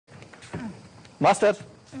Master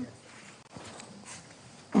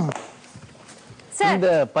இந்த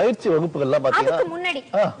பயிற்சி வகுப்புகள்லாம் பாத்தீங்கன்னா அதுக்கு முன்னாடி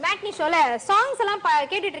மேட்னி ஷோல சாங்ஸ் எல்லாம்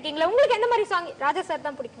கேட்டிட்டு இருக்கீங்களா? உங்களுக்கு எந்த மாதிரி சாங் ராஜா சார்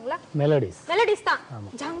தான் பிடிக்குங்களா? மெலடிஸ் தான்.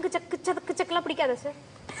 ஜங்கு சக்கு சக்கு சக்குலாம் பிடிக்காதா சார்?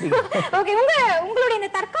 ஓகே, உங்களுடைய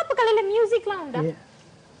இந்த தற்காப்பு கலையில மியூசிக்லாம் உண்டா?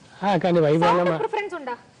 கண்டிப்பா. இது பிரெஃபரன்ஸ்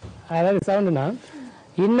உண்டா? அதாவது சவுண்ட்னா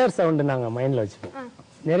இன்னர் சவுண்ட் நாங்க மைண்ட்ல வச்சுப்போம்.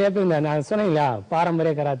 நிறைய பேர் நான் சொன்னீங்களா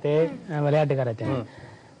பாரம்பரிய கராத்தே,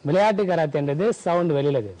 விளையாட்டு கராத்தேன்றது சவுண்ட்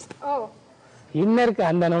வெளியில இருக்கு. இன்னருக்கு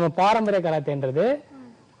அந்த நம்ம பாரம்பரிய கராத்தேன்றது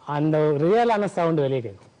அந்த ரியலான சவுண்ட் வெளியே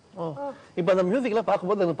கேட்கும். இப்ப அந்த மியூசிக்ல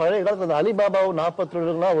பாக்கும்போது அந்த பழைய காலத்துல அந்த அலிபாபாவும்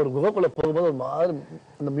 42 ஒரு குகைக்குள்ள போகும்போது ஒரு மாதிரி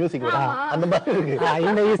அந்த மியூசிக் அந்த மாதிரி இருக்கு.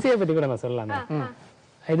 இந்த இசையை பத்தி கூட நான் சொல்லலாம்.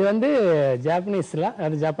 இது வந்து ஜாப்பனீஸ்ல,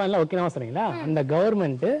 அது ஜப்பான்ல ஒக்கினாவா சொன்னீங்களா, அந்த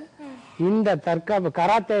கவர்மெண்ட் இந்த தற்காப்பு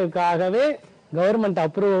கராத்தேவுக்காகவே கவர்மெண்ட்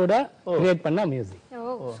அப்ரூவ்டா கிரியேட் பண்ண music.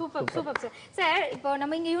 Super super sir. Sir இப்போ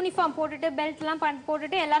நம்ம இங்க யூனிஃபார்ம் போட்டுட்டு பெல்ட் எல்லாம்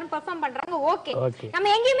போட்டுட்டு எல்லாரும் பெர்ஃபார்ம் பண்றாங்க. ஓகே, நம்ம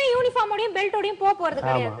எங்கேயுமே யூனிஃபார்மோடையும் பெல்ட்டோடையும் போறது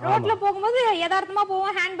கிடையாது. ரோட்ல போகும்போது யதார்த்தமா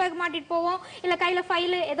போவோம், ஹேண்ட்பேக் மாட்டிட்டு போவோம், இல்ல கையில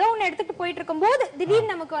ஃபைல் ஏதோ ஒன்னு எடுத்துட்டு போயிட்டு இருக்கும்போது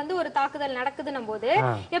திடீர்னு நமக்கு வந்து ஒரு தாக்குதல் நடக்குதுன்னும் போது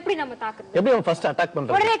எப்படி நம்ம தாக்குறது? எப்படி நம்ம ஃபர்ஸ்ட் அட்டாக்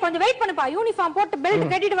பண்றோம்? உடனே கொஞ்சம் வெயிட் பண்ணுப்பா, யூனிஃபார்ம் போட்டு பெல்ட்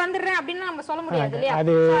கட்டிட்டு வந்துடுறேன் அப்படின்னு நம்ம சொல்ல முடியாது இல்லையா?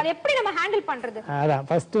 அது எப்படி நம்ம ஹேண்டில் பண்றது? அதான்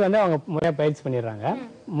ஃபர்ஸ்ட் வந்து அவங்க முறையா பயிற்சி பண்ணிடுறாங்க.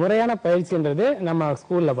 முறையான பயிற்சின்றது நம்ம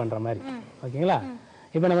ஸ்கூல்ல பண்ற மாதிரி. ஓகேங்களா?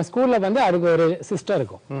 இப்ப நம்ம ஸ்கூல்ல வந்து அதுக்கு ஒரு சிஸ்டம்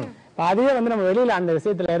இருக்கும். அதுவே வந்து நம்ம வெளியில அந்த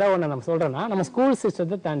விஷயத்துல ஏதாவது ஒண்ணு நம்ம சொல்றோம்னா நம்ம ஸ்கூல்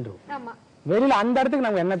சிஸ்டத்தை தாண்டிடும். வெளியில அந்த இடத்துக்கு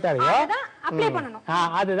நமக்கு என்ன தேவையோ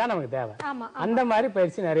அதுதான் நமக்கு தேவை. அந்த மாதிரி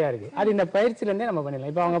பயிற்சி நிறைய இருக்கு. அது இந்த பயிற்சியில இருந்தே நம்ம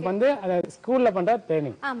பண்ணிடலாம். இப்ப அவங்க வந்து ஸ்கூல்ல பண்ற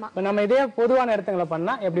ட்ரைனிங். இப்ப நம்ம இதே பொதுவான இடத்துல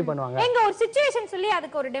பண்ணா எப்படி பண்ணுவாங்க? எங்க ஒரு சிச்சுவேஷன் சொல்லி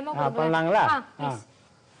அதுக்கு ஒரு டெமோ பண்ணலாங்களா?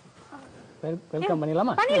 வெல்கம்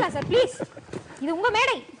பண்ணிடலாமா? பண்ணிடலாம் சார், ப்ளீஸ். இது உங்க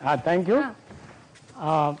மேடை. thank you.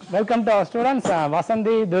 Welcome to our students,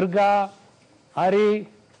 Vasanthi, Durga, Hari,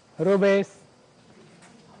 Rubesh.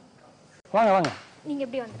 வாங்க. நீங்க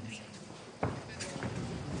எப்படி வந்தீங்க?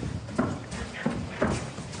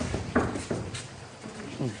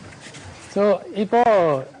 சோ இப்போ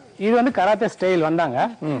இது வந்து கராத்தே ஸ்டைல் வந்தாங்க.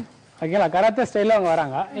 ஓகேங்களா? கராத்தே ஸ்டைல்ல அவங்க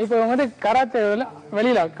வராங்க. இப்போ இவங்க வந்து கராத்தே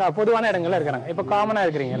வெளியில பொதுவான இடங்கள்ல இருக்கிறாங்க. இப்போ காமனா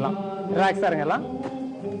இருக்கிறீங்க, எல்லாம் ரிலாக்ஸா இருங்க, எல்லாம்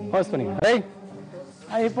ஹோஸ்ட் பண்ணிங்க. ரைட்.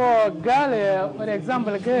 இப்போ கேர்ள் ஒரு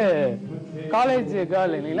எக்ஸாம்பிளுக்கு காலேஜ்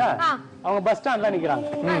கேர்ள் இல்லைங்களா, அவங்க பஸ் ஸ்டாண்ட்ல நிக்கிறாங்க.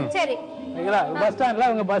 சரி, ஓகேங்களா? பஸ் ஸ்டாண்ட்ல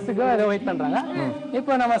அவங்க பஸ்ஸுக்கு ஏதோ வெயிட் பண்றாங்க.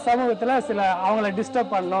 இப்போ நம்ம சமூகத்துல சில அவங்கள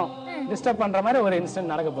டிஸ்டர்ப் பண்ற மாதிரி ஒரு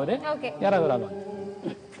இன்சிடென்ட் நடக்க போகுது. யாராவது வராங்க?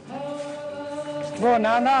 இப்போ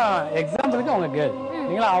நான் தான் எக்ஸாம்பிளுக்கு அவங்க கேர்ள்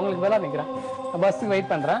இல்லைங்களா, அவங்களுக்கு பதிலாக நிக்கிறேன், பஸ்ஸுக்கு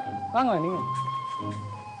வெயிட் பண்றேன். வாங்க நீங்க.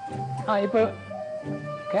 இப்போ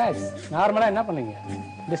கேஷ் நார்மலா என்ன பண்ணுவீங்க?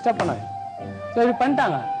 டிஸ்டர்ப் பண்ணாங்க. ஸோ இது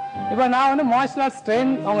பண்ணிட்டாங்க. இப்போ நான் வந்து மார்ஷல் ஆர்ட்ஸ்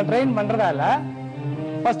அவங்க ட்ரெயின் பண்றதால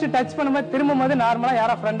ஃபர்ஸ்ட் டச் பண்ணும்போது திரும்பும் போது நார்மலா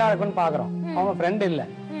யாரா ஃப்ரெண்டா இருக்குன்னு பாக்குறோம். அவங்க ஃப்ரெண்ட்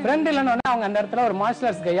இல்லைன்னு அவங்க அந்த இடத்துல ஒரு மார்ஷல்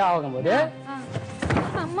ஆர்ட்ஸ் கையா ஆகும்போது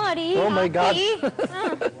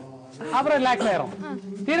அப்புறம் ரிலாக்ஸ் ஆயிரும்.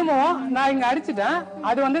 திரும்பவும் நான் இங்க அடிச்சுட்டேன்,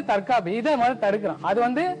 அது வந்து தற்காப்பு. இதை மாதிரி தடுக்கிறோம். அது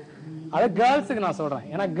வந்து அது கேர்ள்ஸுக்கு நான் சொல்றேன்.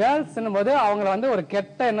 ஏன்னா கேர்ள்ஸ் போது அவங்கள வந்து ஒரு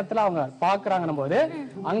கெட்ட எண்ணத்துல அவங்க பாக்குறாங்கன்னும் போது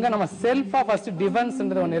அங்க நம்ம செல்ஃபா ஃபர்ஸ்ட்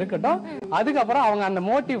டிஃபென்ஸ்ன்றது ஒண்ணு இருக்கட்டும். அதுக்கப்புறம் அவங்க அந்த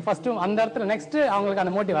மோட்டிவ் ஃபர்ஸ்ட் அந்த இடத்துல நெக்ஸ்ட் அவங்களுக்கு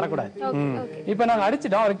அந்த மோட்டிவ் வரக்கூடாது. இப்ப நாங்க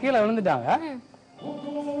அடிச்சிட்டோம், ஒரு கீழே விழுந்துட்டாங்க.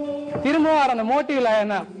 திரும்பவும் வர அந்த மோட்டிவ்ல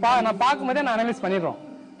என்ன நான் பார்க்கும்போதே நான் அனலைஸ் பண்ணிடுறோம்.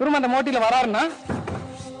 திரும்ப அந்த மோட்டிவ்ல வராருன்னா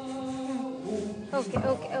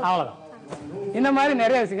அவ்வளவுதான். இந்த மாதிரி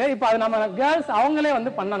நிறைய விஷயங்கள் இப்ப அது நம்ம கேர்ள்ஸ் அவங்களே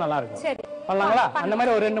வந்து பண்ணா நல்லா இருக்கும். பண்ணலாங்களா? அந்த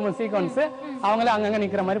மாதிரி ஒரு 2-3 சீக்வன்ஸ் அவங்களே அங்கங்க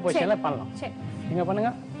நிக்கிற மாதிரி பொசிஷன்ல பண்ணலாம். நீங்க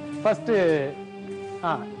பண்ணுங்க. ஃபர்ஸ்ட்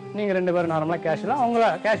நீங்க 2 பேரும் நார்மலா கேஷுவலா அவங்கள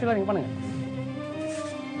கேஷுவலா நீங்க பண்ணுங்க.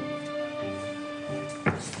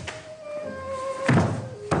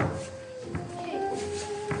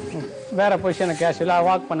 வேற பொசிஷனை கேஷுவலா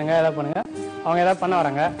வாக் பண்ணுங்க, ஏதாவது பண்ணுங்க. அவங்க ஏதாவது பண்ண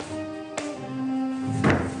வராங்க.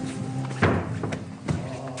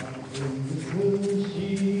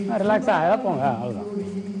 ரிலாக்ஸா ஏதாவது போங்க, அவ்வளவுதான்.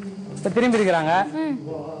 இப்ப திரும்பி இருக்கிறாங்க.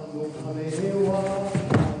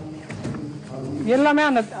 எல்லாமே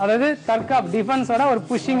அந்த அதாவது தற்காப்பு டிஃபென்ஸோட ஒரு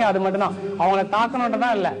புஷிங், அது மட்டும் தான். அவங்கள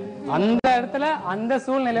தாக்கணும்ன்றதான் இல்ல, அந்த இடத்துல அந்த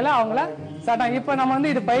சூழ்நிலையில அவங்கள சட்டம். இப்ப நம்ம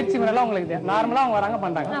வந்து இது பயிற்சி முறையில உங்களுக்கு நார்மலா அவங்க வராங்க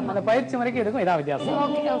பண்றாங்க. அந்த பயிற்சி முறைக்கு இதுக்கும் இதான் வித்தியாசம்.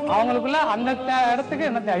 அவங்களுக்குள்ள அந்த இடத்துக்கு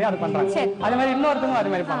என்ன தேவையோ அது பண்றாங்க. அதே மாதிரி இன்னொருத்தவங்க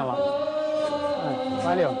அது மாதிரி பண்ணலாம்.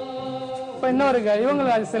 இப்ப இன்னொரு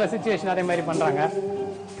இவங்களுக்கு சில சிச்சுவேஷன் அதே மாதிரி பண்றாங்க.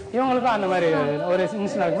 இவங்களுக்கும் அந்த மாதிரி ஒரு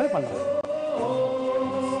இன்சிடென்ட் இருக்கும்போது பண்றாங்க.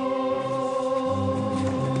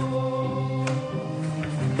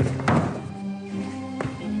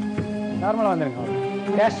 நார்மலா வந்துருங்க.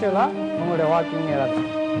 கேஷுவலா உங்களுடைய வாக்கிங் ஏதாவது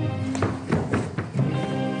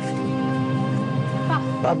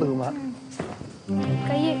பாத்துக்குமா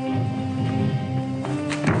கையை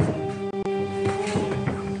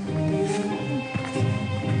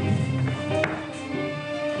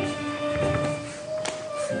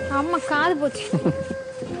காது போச்சு.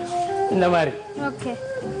 இந்த மாதிரி. ஓகே.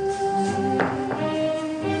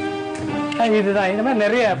 இதுதான் இந்த மாதிரி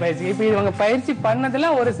நிறைய பயிற்சி. இப்ப இவங்க பயிற்சி பண்ணதுல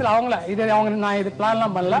ஒரு சில அவங்கள இது அவங்க நான் இது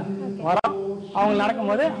பிளான்லாம் பண்ணல வரோம் அவங்க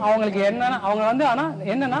நடக்கும்போது அவங்களுக்கு என்னன்னா அவங்க வந்து ஆனா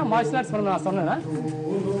என்னன்னா மார்ஷியல் ஆர்ட்ஸ் பண்ண நான் சொன்னேன்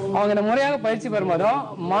அவங்க இந்த முறையாக பயிற்சி பெறும்போதும்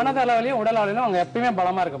மனதளவிலையும் உடல் அளவிலும் அவங்க எப்பயுமே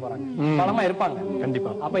பலமா இருக்க போறாங்க, பலமா இருப்பாங்க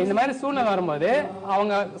கண்டிப்பா. அப்ப இந்த மாதிரி சூழ்நிலை வரும்போது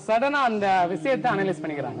அவங்க சடனா அந்த விஷயத்தை அனலைஸ்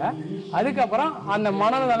பண்ணிக்கிறாங்க. அதுக்கப்புறம் அந்த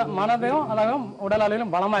மனதையும் அளவும் உடல்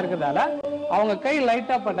அளவிலும் பலமா இருக்கிறதால அவங்க கை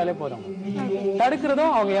லைட்டா பட்டாலே போதும்.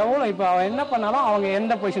 தடுக்கிறதும் அவங்க எவ்வளவு இப்ப என்ன பண்ணாலும் அவங்க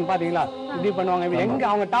எந்த பொசிஷன் பாத்தீங்களா இப்படி பண்ணுவாங்க எங்க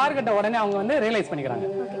அவங்க டார்கெட்டை உடனே அவங்க வந்து ரியலைஸ் பண்ணிக்கிறாங்க.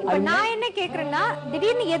 நான் என்ன கேக்குறேன்னா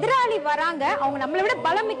திடீர்னு எதிராளி வராங்க அவங்க நம்மளை விட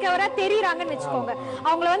பலம் மிக்கவரா தெரியுறாங்கன்னு வச்சுக்கோங்க.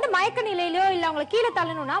 அவங்கள வந்து மயக்க நிலையிலோ இல்ல அவங்களை கீழே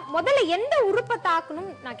தள்ளணும்னா முதல்ல எந்த உறுப்பை தாக்கணும்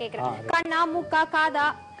நான் கேக்குறேன். கண்ணா, மூக்கா, காதா,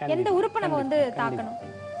 எந்த உறுப்பை நம்ம வந்து தாக்கணும்?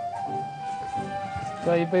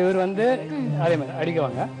 இப்ப இவர் வந்து அதே மாதிரி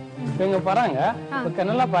அடிக்குவாங்க. இவங்க பாருங்க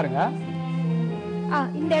நல்லா பாருங்க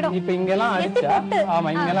இந்த இடம் இப்ப இங்கெல்லாம் அடிச்சா ஆமா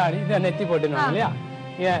இங்கெல்லாம் அடி நெத்தி போட்டுருவாங்க இல்லையா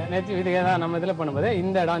நெத்தி இதுதான் நம்ம இதுல பண்ணும்போது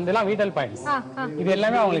இந்த இடம் இதெல்லாம் வைட்டல் பாயிண்ட்ஸ். இது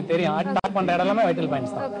எல்லாமே அவங்களுக்கு தெரியும். டாப் பண்ற இடம் எல்லாமே வைட்டல்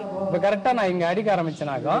பாயிண்ட்ஸ் தான். இப்ப கரெக்டா நான் இங்க அடிக்க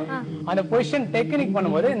ஆரம்பிச்சேனாக்கும் அந்த பொசிஷன் டெக்னிக்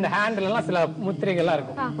பண்ணும்போது இந்த ஹேண்டில் எல்லாம் சில முத்திரைகள் எல்லாம்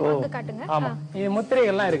இருக்கும். ஆமா இது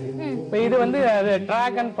முத்திரைகள் எல்லாம் இருக்கு. இப்ப இது வந்து அது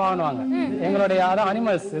ட்ராக் அண்ட் பண்ணுவாங்க எங்களுடைய அதான்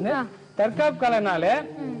அனிமல்ஸ் தற்காப்பு கலைனாலே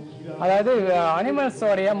அதாவது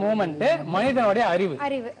அனிமல்ஸோடைய மூவ்மெண்ட் மனிதனுடைய அறிவு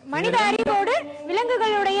மனித அறிவோடு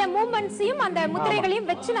விலங்குகளுடைய மூவ்மெண்ட்ஸையும் அந்த முத்திரைகளையும்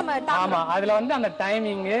வச்சு நம்ம ஆமா அதுல வந்து அந்த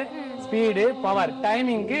டைமிங் ஸ்பீடு பவர்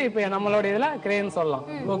டைமிங்க்கு இப்ப நம்மளோட இதுல கிரேன் சொல்லலாம்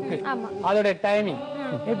புக் அதோட டைமிங்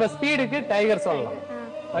இப்ப ஸ்பீடுக்கு டைகர் சொல்லலாம்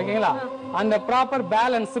ஓகேங்களா அந்த ப்ராப்பர்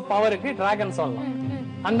பேலன்ஸ் பவருக்கு டிராகன் சொல்லலாம்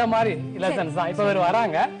அந்த மாதிரி லெசன்ஸ் தான் இப்ப இவர்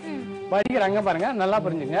வராங்க படிக்கிறாங்க பாருங்க நல்லா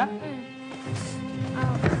புரிஞ்சுங்க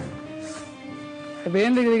இப்ப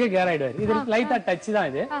எழுந்துக்கிறதுக்கு கேர் ஆயிடுவாரு இது லைட்டா டச் தான்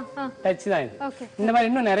இது இந்த மாதிரி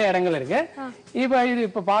இன்னும் நிறைய இடங்கள் இருக்கு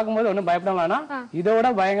இப்ப பாக்கும்போது ஒண்ணும் பயப்படலாம்னா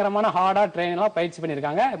இதோட பயங்கரமான ஹார்டா ட்ரெயின் எல்லாம் பயிற்சி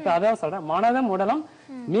பண்ணிருக்காங்க இப்ப அதான் சொல்றேன் மனதும் உடலும்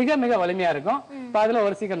மிக மிக வலிமையா இருக்கும் இப்ப அதுல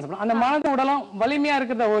ஒரு சீக்கிரம் அந்த மனதும் உடலும் வலிமையா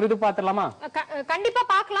இருக்கிறத ஒரு இது பாத்துடலாமா கண்டிப்பா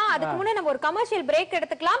பாக்கலாம் அதுக்கு முன்னே நம்ம ஒரு கமர்ஷியல் பிரேக்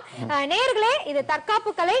எடுத்துக்கலாம் நேயர்களே இது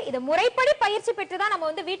தற்காப்பு கலை இது முறைப்படி பயிற்சி பெற்றுதான் நம்ம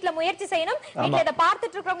வந்து வீட்டுல முயற்சி செய்யணும் வீட்டுல இதை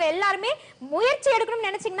பார்த்துட்டு இருக்கிறவங்க எல்லாருமே முயற்சி எடுக்கணும்னு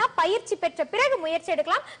நினைச்சீங்கன்னா பயிற்சி பெற்ற பிறகு முயற்சி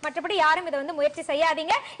எடுக்கலாம் மற்றபடி யாரும் இதை வந்து முயற்சி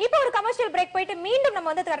செய்யாதீங்க இப்ப ஒரு கமர்ஷியல் பிரேக் போயிட்டு மீண்டும்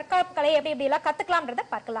நம்ம வந்து தற்காப்பு கலை எப்படி எப்படி எல்லாம் கத்துக்கலாம்ன்றத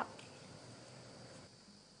பார்க்கலாம்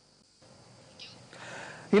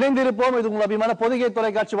இணைந்திருப்போம் இது உங்கள் அபிமான பொதிகை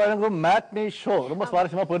தொலைக்காட்சி வழங்கும் மேட்னி ஷோ ரொம்ப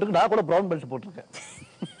சுவாரஸ்யமா போயிட்டு இருக்கு நான் கூட பிரவுன் பெல்ட் போட்டிருக்கேன்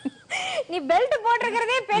நீ பெல்ட்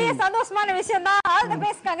போட்டிருக்கிறதே பெரிய சந்தோஷமான விஷயம் தான் all the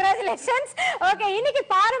best congratulations okay இன்னைக்கு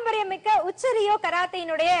பாரம்பரியமிக்க உச்சரியோ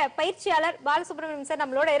கராத்தேயினுடைய பயிற்சியாளர் பாலசுப்ரமணியம் சார்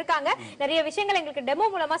நம்மளோட இருக்காங்க நிறைய விஷயங்கள் எங்களுக்கு டெமோ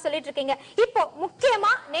மூலமா சொல்லிட்டு இருக்கீங்க இப்போ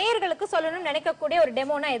முக்கியமா நேயர்களுக்கு சொல்லணும்னு நினைக்கக்கூடிய ஒரு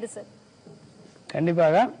டெமோனா எது சார்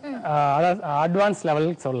கண்டிப்பாக அட்வான்ஸ்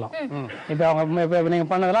லெவலுக்கு சொல்லலாம் இப்ப அவங்க நீங்க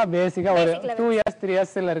பண்ணதெல்லாம் பேசிக்கா ஒரு 2 இயர்ஸ் 3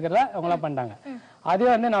 இயர்ஸ்ல இருக்கிறத அவங்க பண்ணிட்டாங்க அதே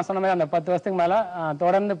வந்து நான் சொன்ன மாதிரி அந்த 10 வருஷத்துக்கு மேல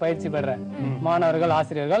தொடர்ந்து பயிற்சி பெற மாணவர்கள்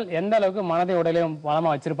ஆசிரியர்கள் எந்த அளவுக்கு மனதை உடலையும்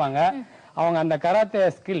பலமா வச்சிருப்பாங்க அவங்க அந்த கராத்தே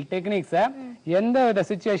ஸ்கில் டெக்னிக்ஸ எந்த வித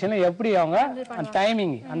சிச்சுவேஷன்ல எப்படி அவங்க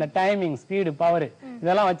அந்த டைமிங் ஸ்பீடு பவர்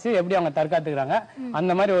இதெல்லாம் வச்சு எப்படி அவங்க தற்காத்துக்கிறாங்க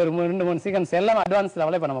அந்த மாதிரி ஒரு 2-3 சீக்வென்ஸ் எல்லாம் அட்வான்ஸ்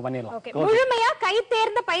லெவல்ல இப்ப நம்ம பண்ணிடலாம் முழுமையா கை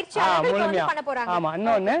தேர்ந்த பயிற்சியாளர்கள் பண்ண போறாங்க ஆமா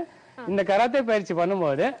இன்னொன்னு இந்த கராத்தே பயிற்சி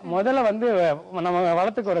பண்ணும்போது முதல்ல வந்து நம்ம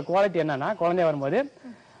வளத்துக்கு ஒரு குவாலிட்டி என்னன்னா குழந்தை வரும்போது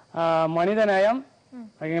மனிதநேயம்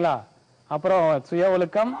ஓகேங்களா அப்புறம் சுய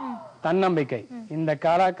ஒழுக்கம் தன்னம்பிக்கை இந்த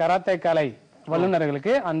கராத்தே கலை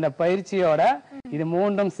வல்லுநர்களுக்கு அந்த பயிற்சியோட இது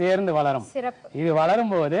மூன்றும் சேர்ந்து வளரும் இது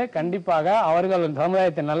வளரும் போது கண்டிப்பாக அவர்கள்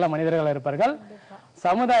சமுதாயத்தில் நல்ல மனிதர்கள் இருப்பார்கள்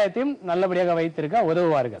சமுதாயத்தையும் நல்லபடியாக வைத்திருக்க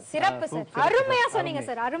உதவுவார்கள் சிறப்பு சார் அருமையா சொன்னீங்க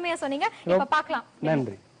சார் அருமையா சொன்னீங்க இப்ப பார்க்கலாம்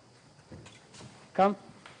நன்றி கம்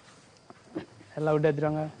எல்லாம் விட்டு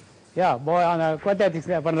எடுத்துருவாங்க அந்த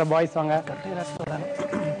கோத்தியாத்திக்ஸ் பண்ற பாய்ஸ் வாங்க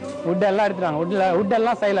வுட் எல்லாம் எடுத்துருவாங்க வுட்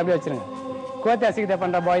எல்லாம் சைடுல அப்படியே வச்சிருங்க கோத்தியாசிக்கிட்ட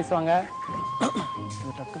பண்ற பாய்ஸ் வாங்க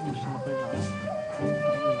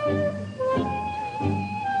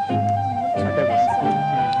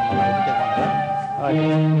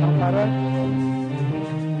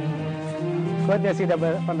கோத்தியாசிக்கிட்ட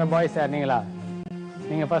பண்ற பாய்ஸ் யார் நீங்களா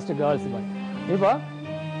நீங்க ஃபர்ஸ்ட் கேர்ள்ஸ் பாய்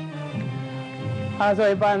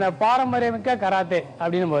இப்போ அந்த பாரம்பரியமிக்க கராத்தே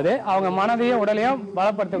அப்படின்னும் போது அவங்க மனதையும் உடலையும்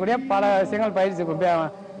பலப்படுத்தக்கூடிய பல விஷயங்கள் பயிற்சி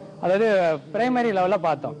அதாவது பிரைமரி லெவல்ல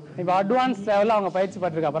பார்த்தோம் இப்போ அட்வான்ஸ் லெவல்ல அவங்க பயிற்சி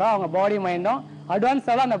பட்டிருக்க அப்புறம் அவங்க பாடி மைண்டும் அட்வான்ஸ்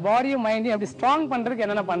லெவல்ல அந்த பாடியும் மைண்டையும் எப்படி ஸ்ட்ராங் பண்றதுக்கு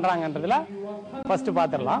என்னென்ன பண்றாங்கன்றதுல first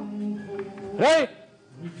பாத்துடலாம் right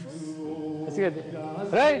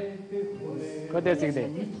right கோத்தே சிக்கிதே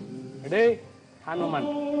ready Hanuman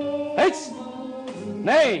H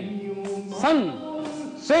நை சன்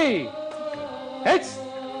சி ஹெச்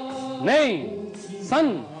நெய்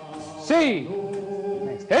சன் சி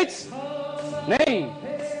ஹெச் நெய்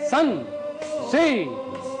சன் சி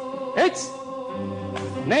ஹெச்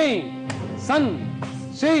நெய் சன்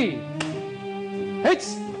சி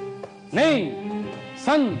ஹெச் நெய்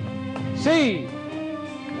சன் சி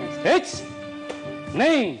ஹெச்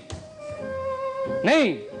நெய்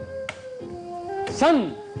நெய் Sun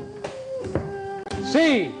C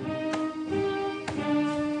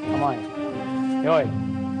அம்மாய் யோய்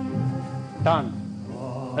Don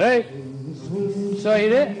right. So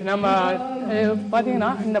இது நம்ம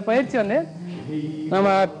பார்த்தீங்கன்னா இந்த பயிற்சி வந்து நம்ம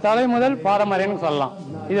தலை முதல் பாதம் வரைன்னு சொல்லலாம்.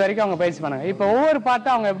 இது வரைக்கும் அவங்க பயிற்சி பண்ணாங்க. இப்போ ஒவ்வொரு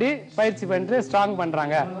பாட்டும் அவங்க எப்படி பயிற்சி பண்ணிட்டு ஸ்ட்ராங்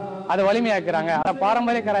பண்றாங்க, அதை வலிமையாக்குறாங்க. அந்த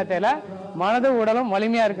பாரம்பரிய கராத்தேல மனது உடலும்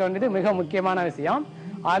வலிமையா இருக்க வேண்டியது மிக முக்கியமான விஷயம்.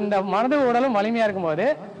 அந்த மனது உடலும் வலிமையா இருக்கும்போது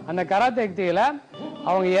அந்த கராத்தே யுக்திகளை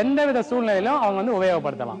அவங்க எந்த வித சூழ்நிலையிலும் அவங்க வந்து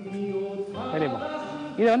உபயோகப்படுத்தலாம். தெரியுமா?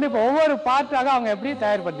 இது வந்து இப்போ ஒவ்வொரு பார்ட்டாக அவங்க எப்படி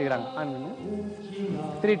தயார்படுத்திக்கிறாங்க.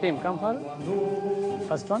 3 team come for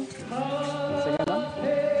first one, second one,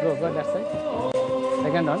 go that side,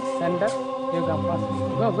 second one center, you come for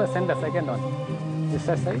go center, second one this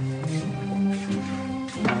side,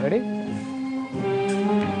 ready,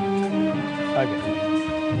 okay.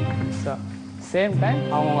 So same time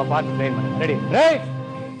avanga part train பண்ணுங்க. Ready, right,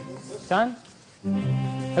 stand,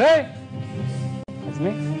 right, that's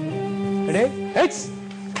me, ready, H,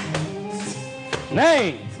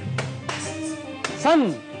 nine, sun,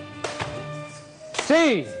 see,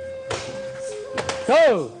 go,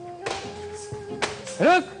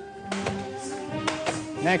 look,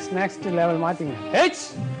 next level மாத்திங்க. H,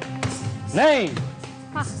 nine,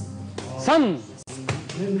 sun,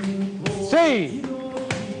 see,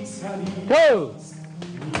 go,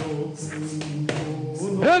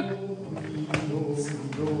 look,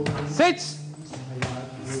 six,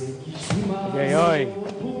 okay, oi,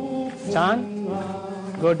 chan,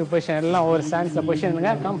 go to position. எல்லாம் ஒரு ஸ்டாண்ட்ஸ்ல position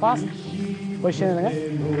இருங்க. Come fast position இருங்க.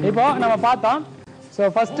 இப்போ நம்ம பார்த்தோம். So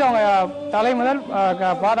first அவங்க தலை முதல்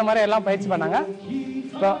பாதம் வரை எல்லாம் பயிற்சி பண்ணாங்க.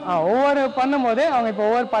 இப்போ ஒவ்வொரு பண்ணும்போது அவங்க இப்போ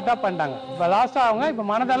ஒவ்வொரு பாட்டா பண்ணிட்டாங்க. இப்போ லாஸ்டா அவங்க இப்போ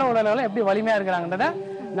மனதள உடல்ல எப்படி வலிமையா இருக்கிறாங்கன்றத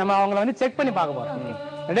நம்ம அவங்கள வந்து செக் பண்ணி பார்க்க போறோம்.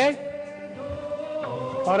 ரெடி,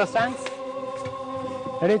 ஒரு stands,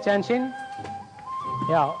 ready, சான்ஷின்,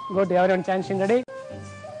 yeah, go to everyone, சான்ஷின், ready,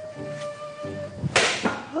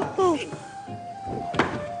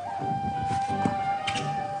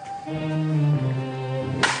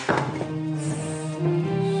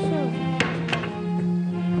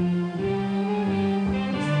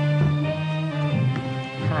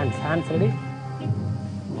 hands ready,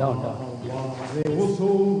 down, yeah,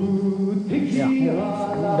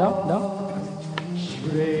 down,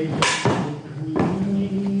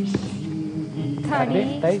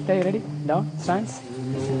 tie, ready, down, stance,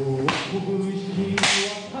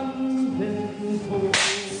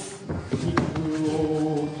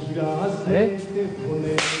 ready,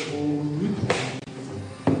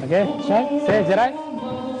 okay, start, say Jerai,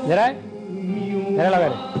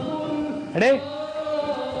 lagare, ready,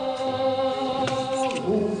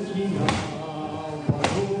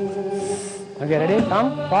 okay, ready, come,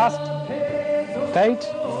 fast, tight,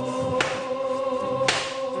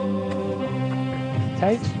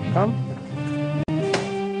 come,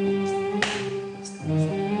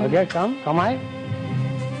 okay, come ஆய்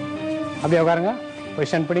அப்படியே உட்காருங்க,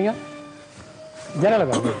 position பிடிங்க, general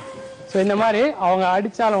உட்காருங்க. So இந்த மாதிரி அவங்க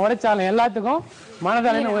அடிச்சாலும் உடைச்சாலும் எல்லாத்துக்கும்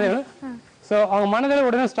மனதளவில் உதவி. ஸோ அவங்க மனதளவு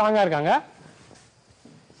உடனே ஸ்ட்ராங்கா இருக்காங்க.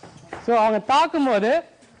 ஸோ அவங்க தாக்கும் போது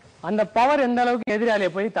அந்த பவர் எந்த அளவுக்கு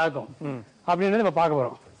எதிராளியை போய் தாக்கும் அப்படின்றது இப்ப பார்க்க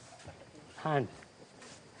போறோம். Hand,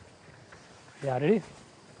 yeah, ready,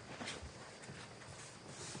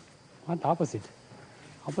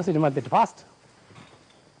 opposite method, fast,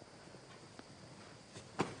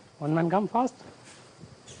 one man come fast,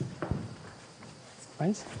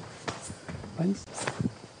 punch,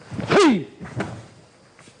 hey,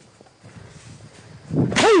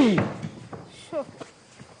 sure.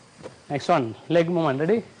 Next one, leg movement,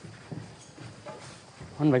 ready,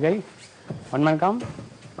 one by guy, one man come,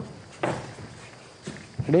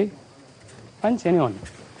 ready, punch anyone,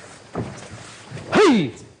 hey,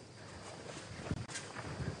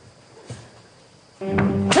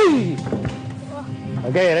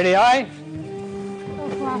 okay, ready, eye,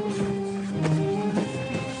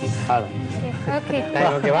 okay,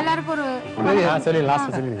 எல்லாருக்கும் ஒரு சொல்லி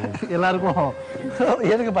last சொல்லுங்க. எல்லாருக்கும்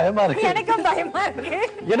எனக்கு பயமா இருக்கு. எனக்கும் பயமா இருக்கு.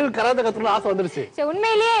 எனக்கு கராத்தே கத்துக்கணும்னு ஆசை வந்துருச்சு. சரி,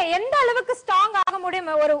 உண்மையிலேயே எந்த அளவுக்கு ஸ்ட்ராங் ஆக முடியும்,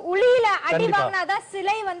 ஒரு உளியில அடி வாங்கினாதான்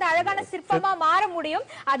சிலை வந்து அழகான சிற்பமா மாற முடியும்.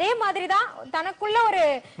 அதே மாதிரிதான் தனக்குள்ள ஒரு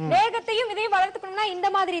வேகத்தையும் இதையும் வளர்த்துக்கணும்னா இந்த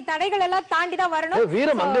மாதிரி தடைகள் எல்லாம் தாண்டி தான் வரணும். வீர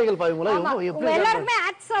மங்கைகள் பாருங்களா, எல்லாருமே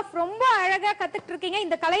ஆஃப் ரொம்ப அழகா கத்துக்கிட்டு இருக்கீங்க.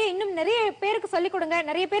 இந்த கலையை இன்னும் நிறைய பேருக்கு சொல்லிக் கொடுங்க,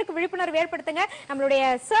 நிறைய பேருக்கு விழிப்புணர்வு ஏற்படுத்துங்க. நம்மளுடைய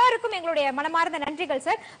சாருக்கும் எங்களுடைய மனமார்ந்த நன்றிகள்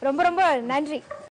சார். ரொம்ப ரொம்ப நன்றி.